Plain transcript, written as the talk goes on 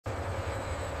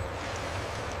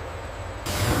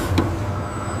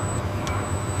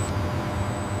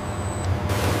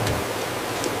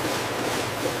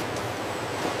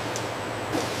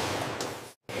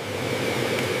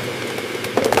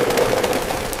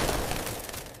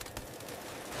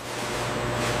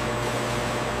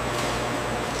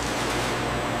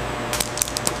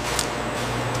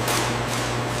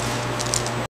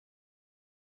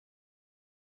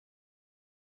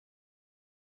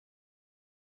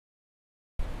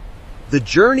The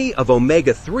journey of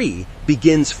omega-3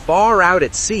 begins far out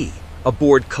at sea,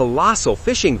 aboard colossal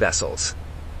fishing vessels.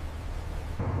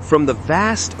 From the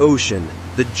vast ocean,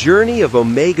 the journey of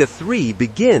omega-3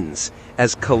 begins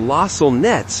as colossal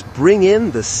nets bring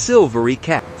in the silvery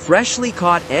catch. Freshly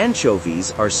caught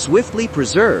anchovies are swiftly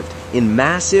preserved in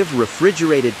massive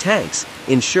refrigerated tanks,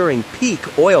 ensuring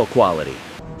peak oil quality.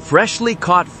 Freshly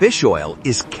caught fish oil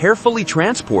is carefully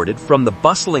transported from the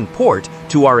bustling port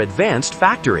to our advanced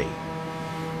factory.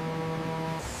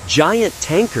 Giant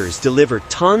tankers deliver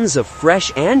tons of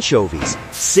fresh anchovies,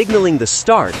 signaling the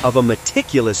start of a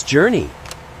meticulous journey.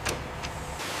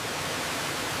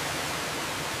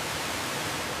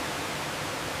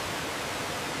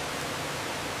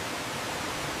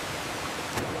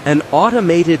 An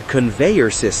automated conveyor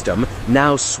system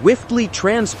now swiftly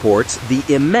transports the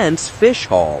immense fish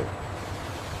haul.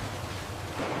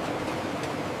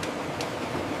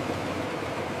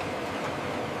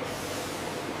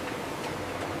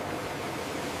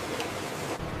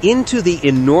 Into the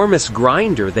enormous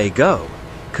grinder they go,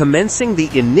 commencing the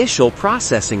initial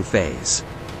processing phase.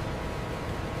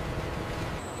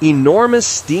 Enormous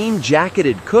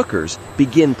steam-jacketed cookers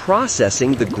begin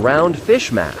processing the ground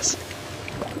fish mass.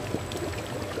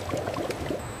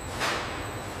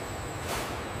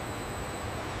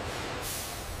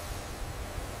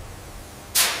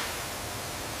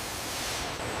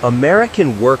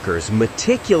 American workers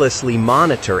meticulously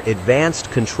monitor advanced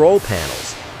control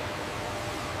panels.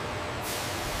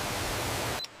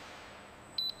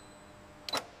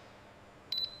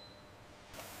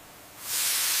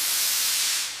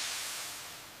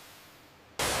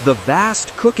 The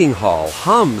vast cooking hall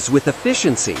hums with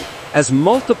efficiency as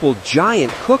multiple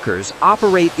giant cookers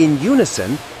operate in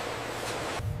unison.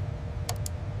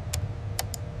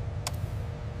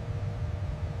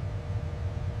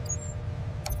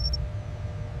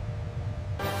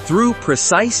 Through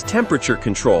precise temperature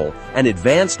control and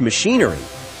advanced machinery,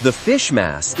 the fish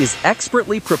mass is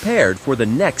expertly prepared for the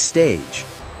next stage.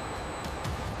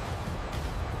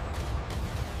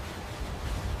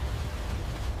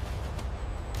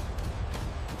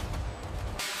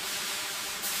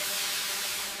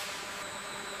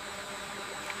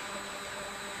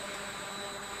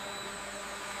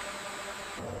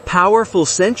 Powerful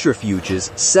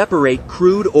centrifuges separate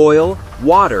crude oil,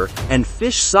 water, and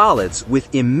fish solids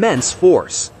with immense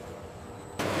force.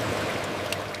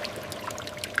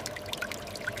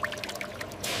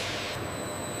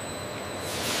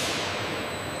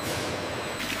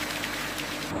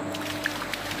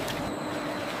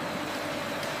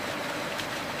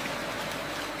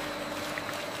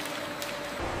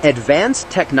 Advanced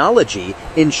technology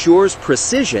ensures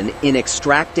precision in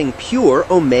extracting pure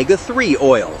omega-3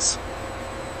 oils.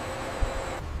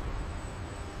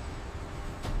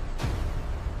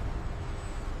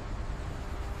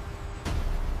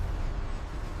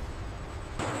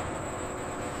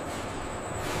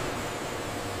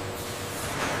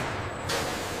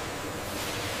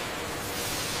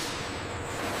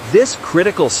 This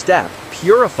critical step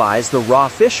purifies the raw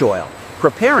fish oil,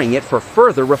 preparing it for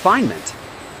further refinement.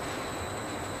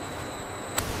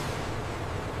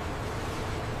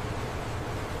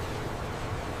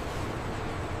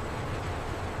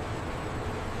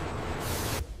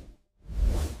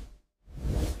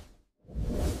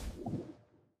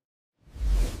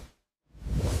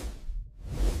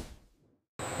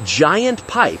 Giant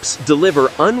pipes deliver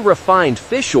unrefined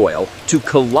fish oil to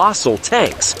colossal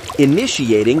tanks,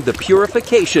 initiating the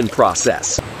purification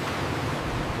process.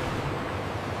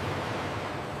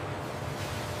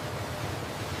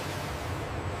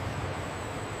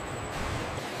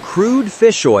 Crude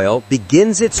fish oil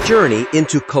begins its journey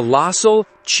into colossal,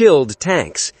 chilled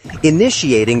tanks,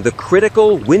 initiating the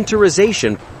critical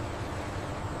winterization.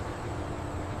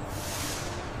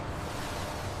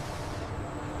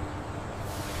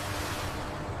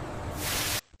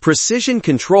 Precision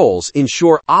controls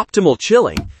ensure optimal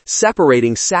chilling,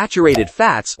 separating saturated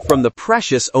fats from the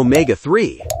precious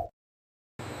omega-3.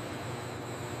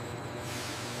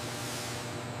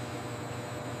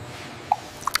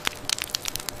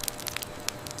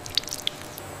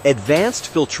 Advanced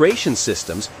filtration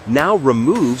systems now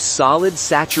remove solid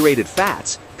saturated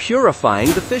fats, purifying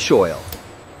the fish oil.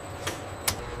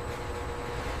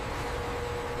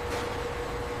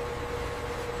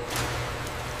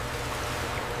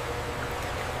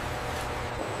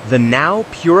 The now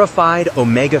purified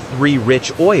omega-3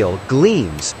 rich oil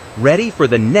gleams, ready for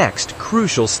the next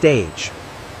crucial stage.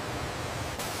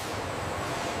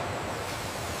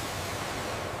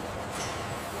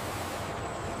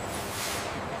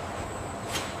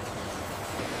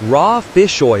 Raw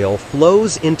fish oil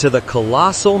flows into the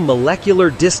colossal molecular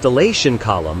distillation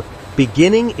column,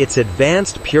 beginning its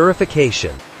advanced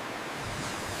purification.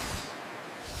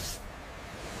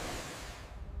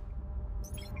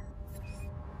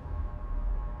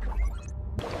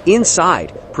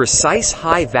 Inside, precise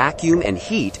high vacuum and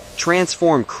heat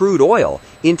transform crude oil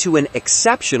into an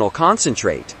exceptional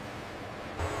concentrate.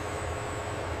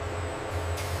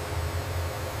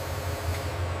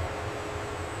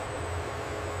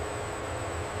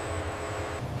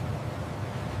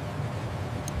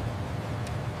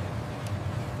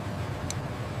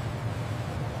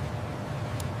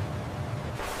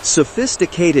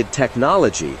 Sophisticated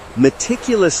technology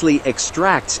meticulously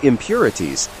extracts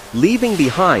impurities, leaving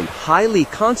behind highly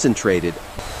concentrated.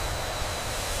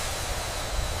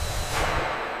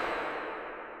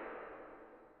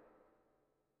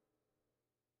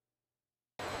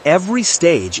 Every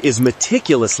stage is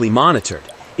meticulously monitored,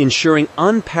 ensuring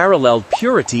unparalleled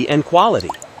purity and quality.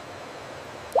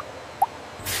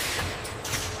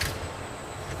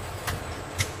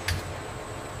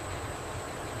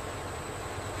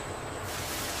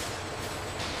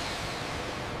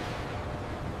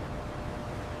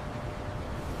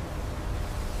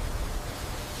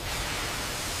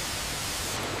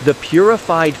 The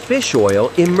purified fish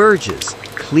oil emerges,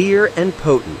 clear and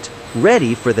potent,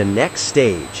 ready for the next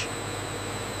stage.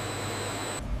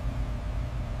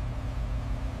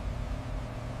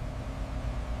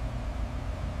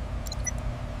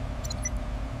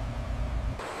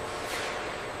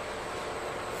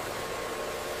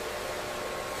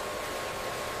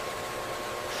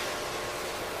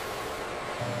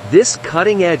 This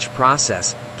cutting-edge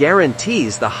process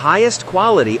guarantees the highest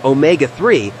quality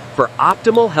omega-3 for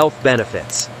optimal health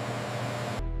benefits.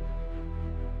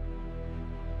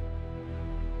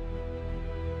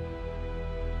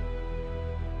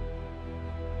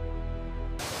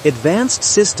 Advanced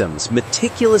systems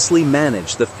meticulously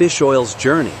manage the fish oil's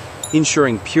journey,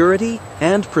 ensuring purity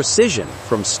and precision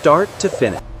from start to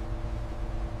finish.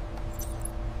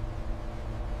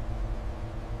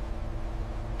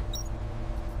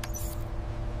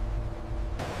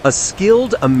 A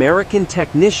skilled American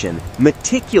technician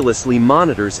meticulously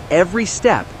monitors every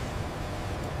step.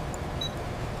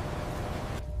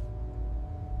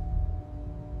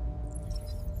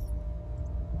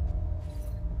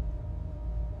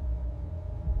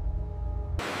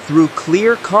 Through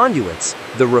clear conduits,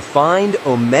 the refined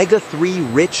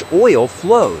omega-3 rich oil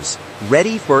flows,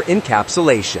 ready for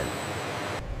encapsulation.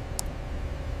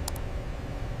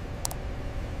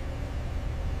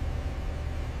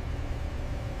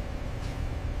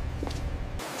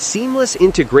 Seamless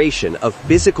integration of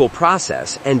physical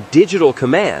process and digital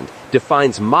command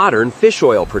defines modern fish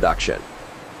oil production.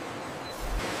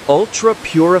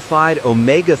 Ultra-purified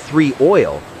omega-3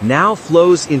 oil now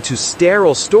flows into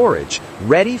sterile storage,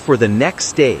 ready for the next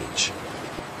stage.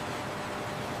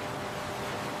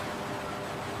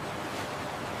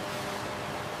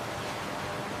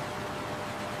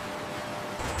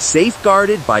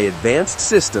 Safeguarded by advanced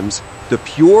systems, the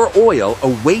pure oil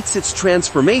awaits its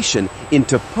transformation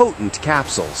into potent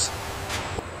capsules.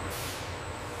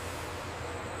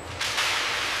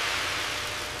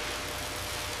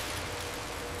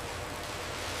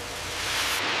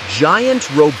 Giant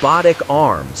robotic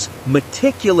arms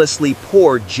meticulously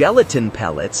pour gelatin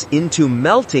pellets into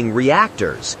melting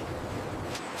reactors.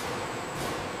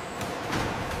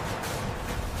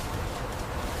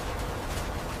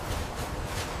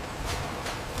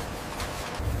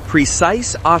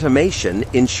 Precise automation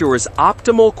ensures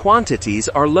optimal quantities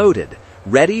are loaded,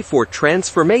 ready for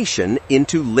transformation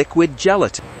into liquid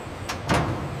gelatin.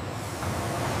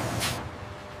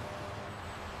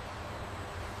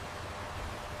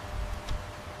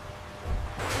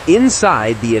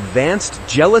 Inside the advanced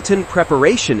gelatin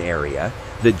preparation area,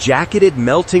 the jacketed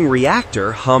melting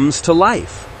reactor hums to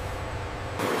life.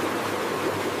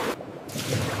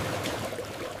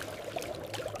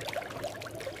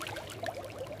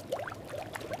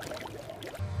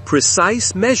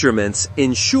 Precise measurements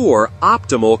ensure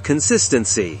optimal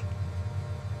consistency.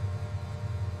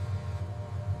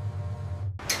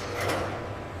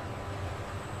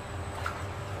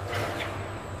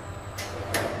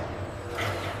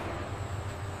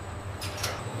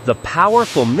 The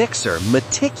powerful mixer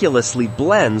meticulously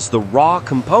blends the raw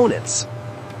components.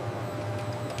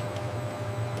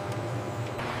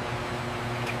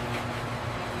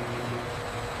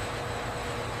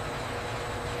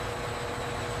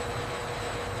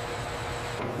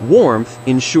 Warmth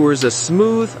ensures a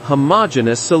smooth,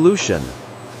 homogeneous solution.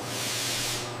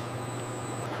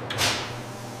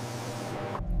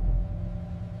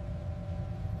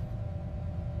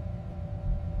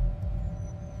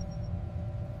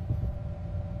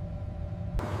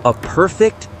 A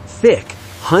perfect, thick,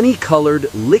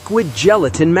 honey-colored liquid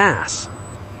gelatin mass.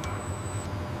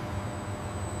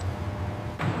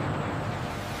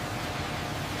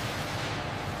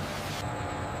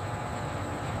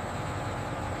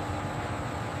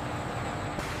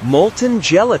 Molten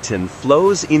gelatin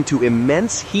flows into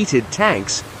immense heated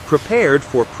tanks prepared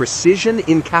for precision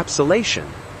encapsulation.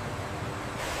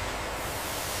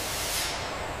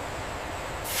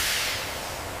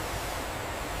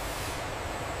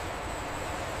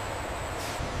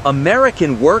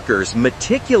 American workers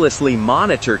meticulously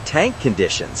monitor tank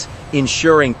conditions,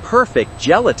 ensuring perfect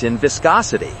gelatin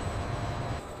viscosity.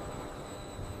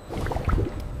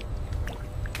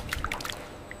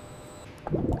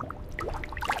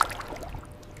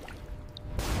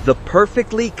 The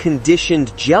perfectly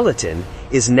conditioned gelatin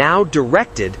is now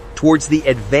directed towards the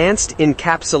advanced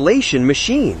encapsulation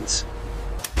machines.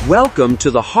 Welcome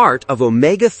to the heart of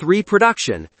omega-3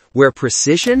 production, where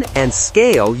precision and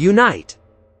scale unite.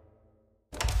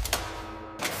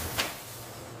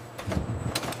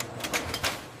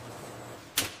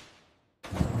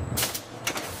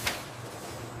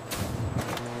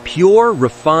 Pure,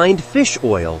 refined fish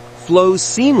oil flows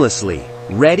seamlessly,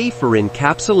 ready for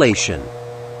encapsulation.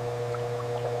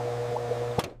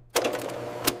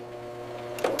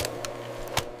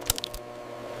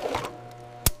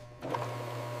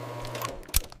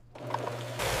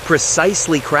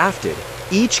 Precisely crafted,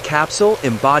 each capsule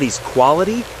embodies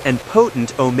quality and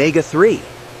potent omega-3.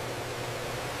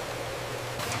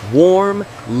 Warm,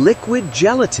 liquid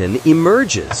gelatin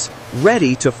emerges,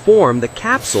 ready to form the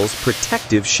capsule's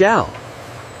protective shell.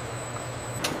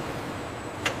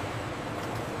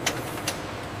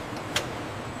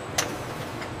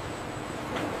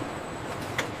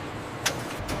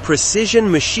 Precision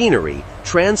machinery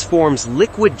transforms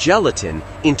liquid gelatin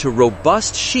into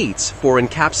robust sheets for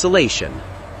encapsulation.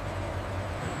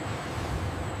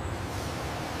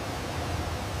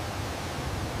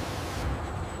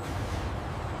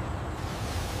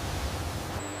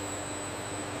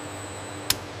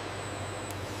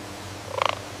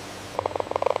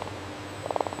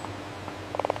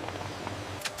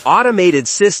 Automated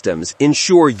systems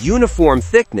ensure uniform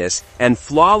thickness and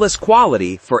flawless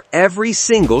quality for every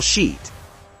single sheet.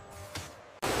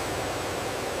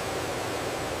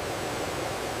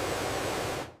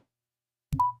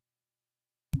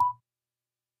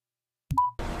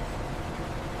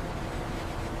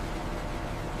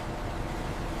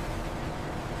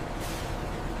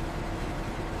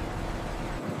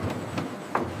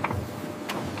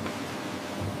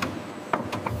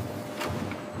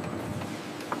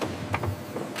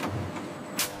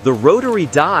 The rotary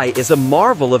die is a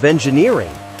marvel of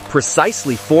engineering,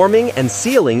 precisely forming and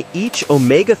sealing each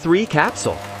omega-3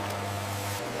 capsule.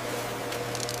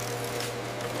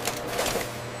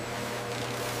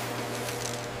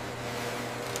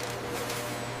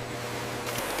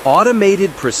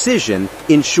 Automated precision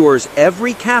ensures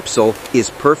every capsule is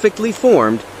perfectly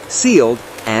formed, sealed,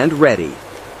 and ready.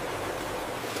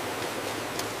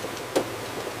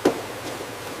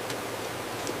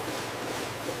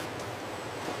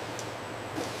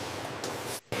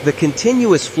 The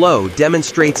continuous flow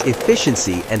demonstrates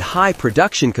efficiency and high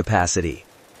production capacity.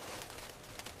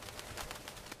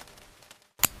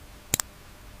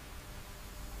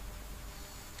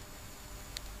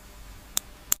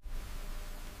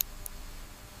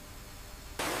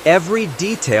 Every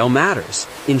detail matters,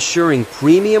 ensuring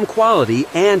premium quality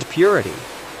and purity.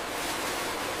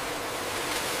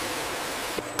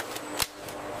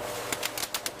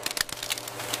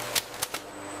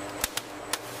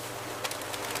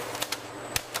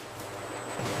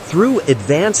 Through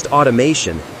advanced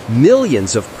automation,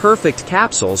 millions of perfect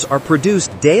capsules are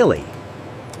produced daily.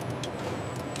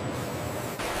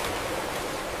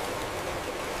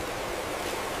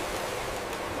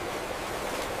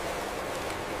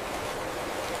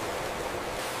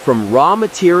 From raw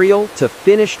material to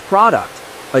finished product,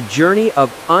 a journey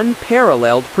of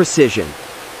unparalleled precision.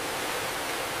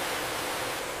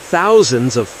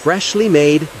 Thousands of freshly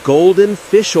made golden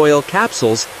fish oil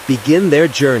capsules begin their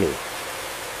journey.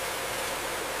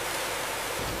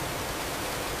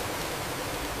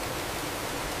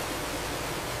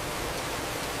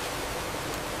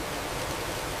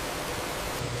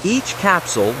 Each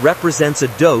capsule represents a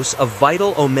dose of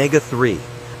vital omega-3,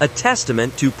 a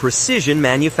testament to precision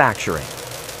manufacturing.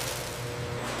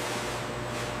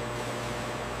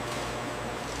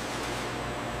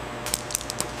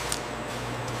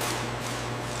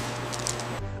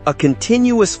 A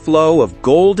continuous flow of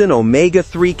golden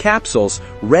omega-3 capsules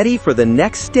ready for the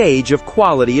next stage of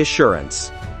quality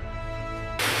assurance.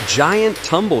 Giant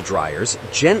tumble dryers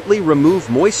gently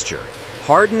remove moisture,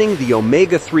 hardening the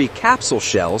omega-3 capsule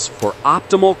shells for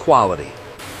optimal quality.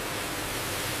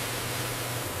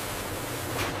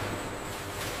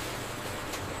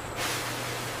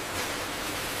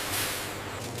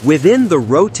 Within the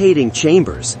rotating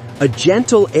chambers, a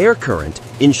gentle air current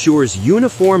ensures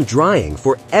uniform drying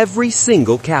for every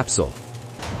single capsule.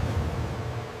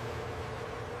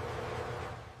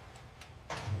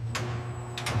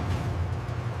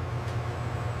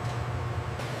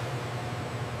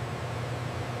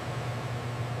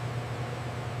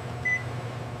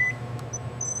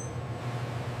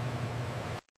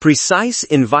 Precise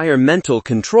environmental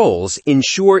controls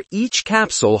ensure each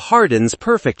capsule hardens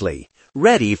perfectly,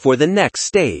 ready for the next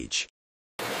stage.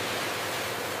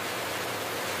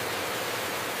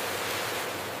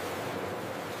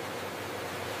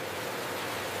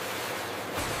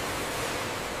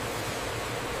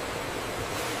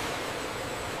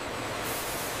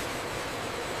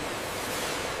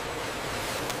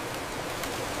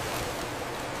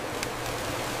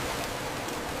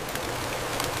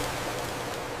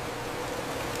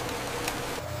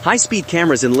 High-speed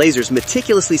cameras and lasers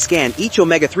meticulously scan each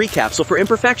omega-3 capsule for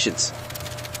imperfections.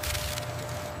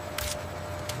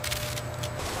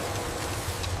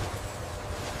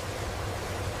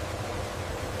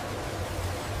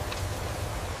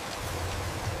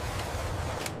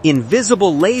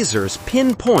 Invisible lasers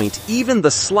pinpoint even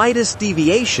the slightest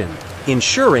deviation,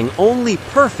 ensuring only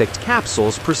perfect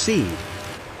capsules proceed.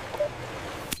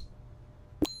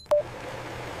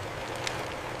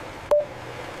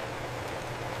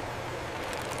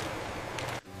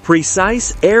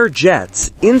 Precise air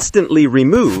jets instantly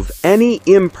remove any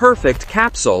imperfect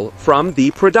capsule from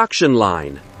the production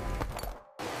line.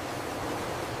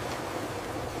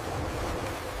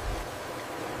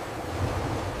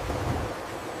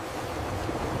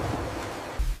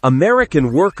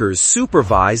 American workers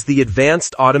supervise the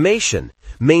advanced automation,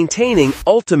 maintaining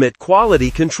ultimate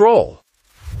quality control.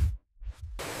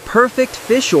 Perfect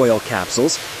fish oil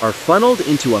capsules are funneled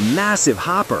into a massive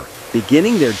hopper,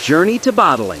 beginning their journey to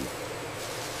bottling.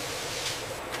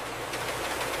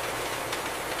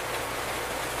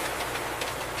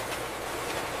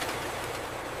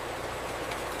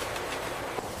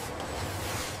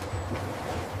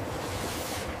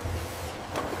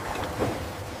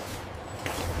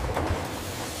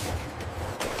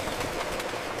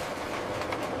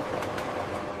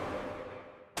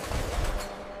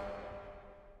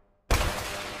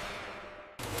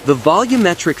 The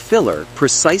volumetric filler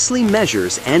precisely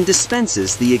measures and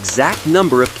dispenses the exact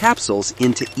number of capsules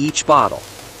into each bottle.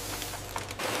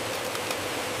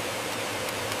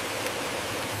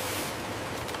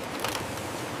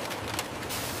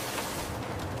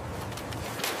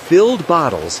 Filled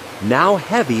bottles, now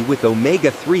heavy with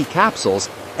omega-3 capsules,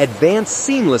 advance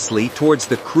seamlessly towards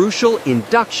the crucial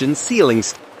induction sealing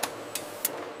stage.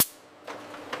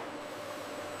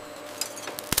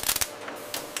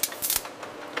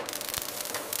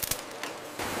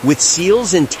 With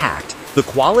seals intact, the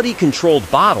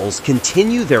quality-controlled bottles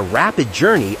continue their rapid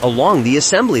journey along the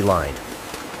assembly line.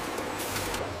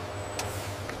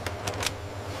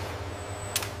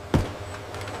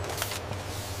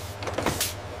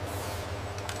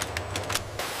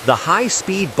 The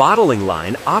high-speed bottling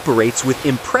line operates with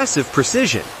impressive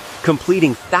precision,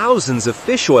 completing thousands of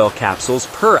fish oil capsules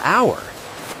per hour.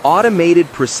 Automated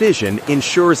precision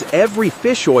ensures every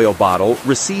fish oil bottle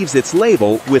receives its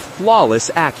label with flawless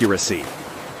accuracy.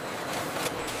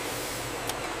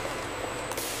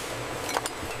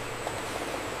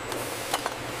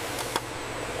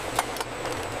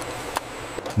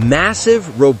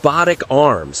 Massive robotic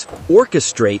arms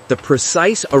orchestrate the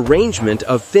precise arrangement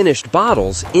of finished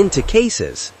bottles into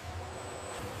cases.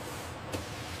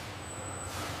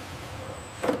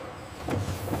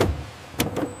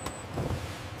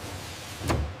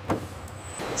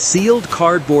 Sealed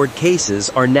cardboard cases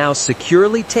are now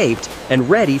securely taped and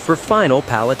ready for final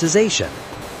palletization.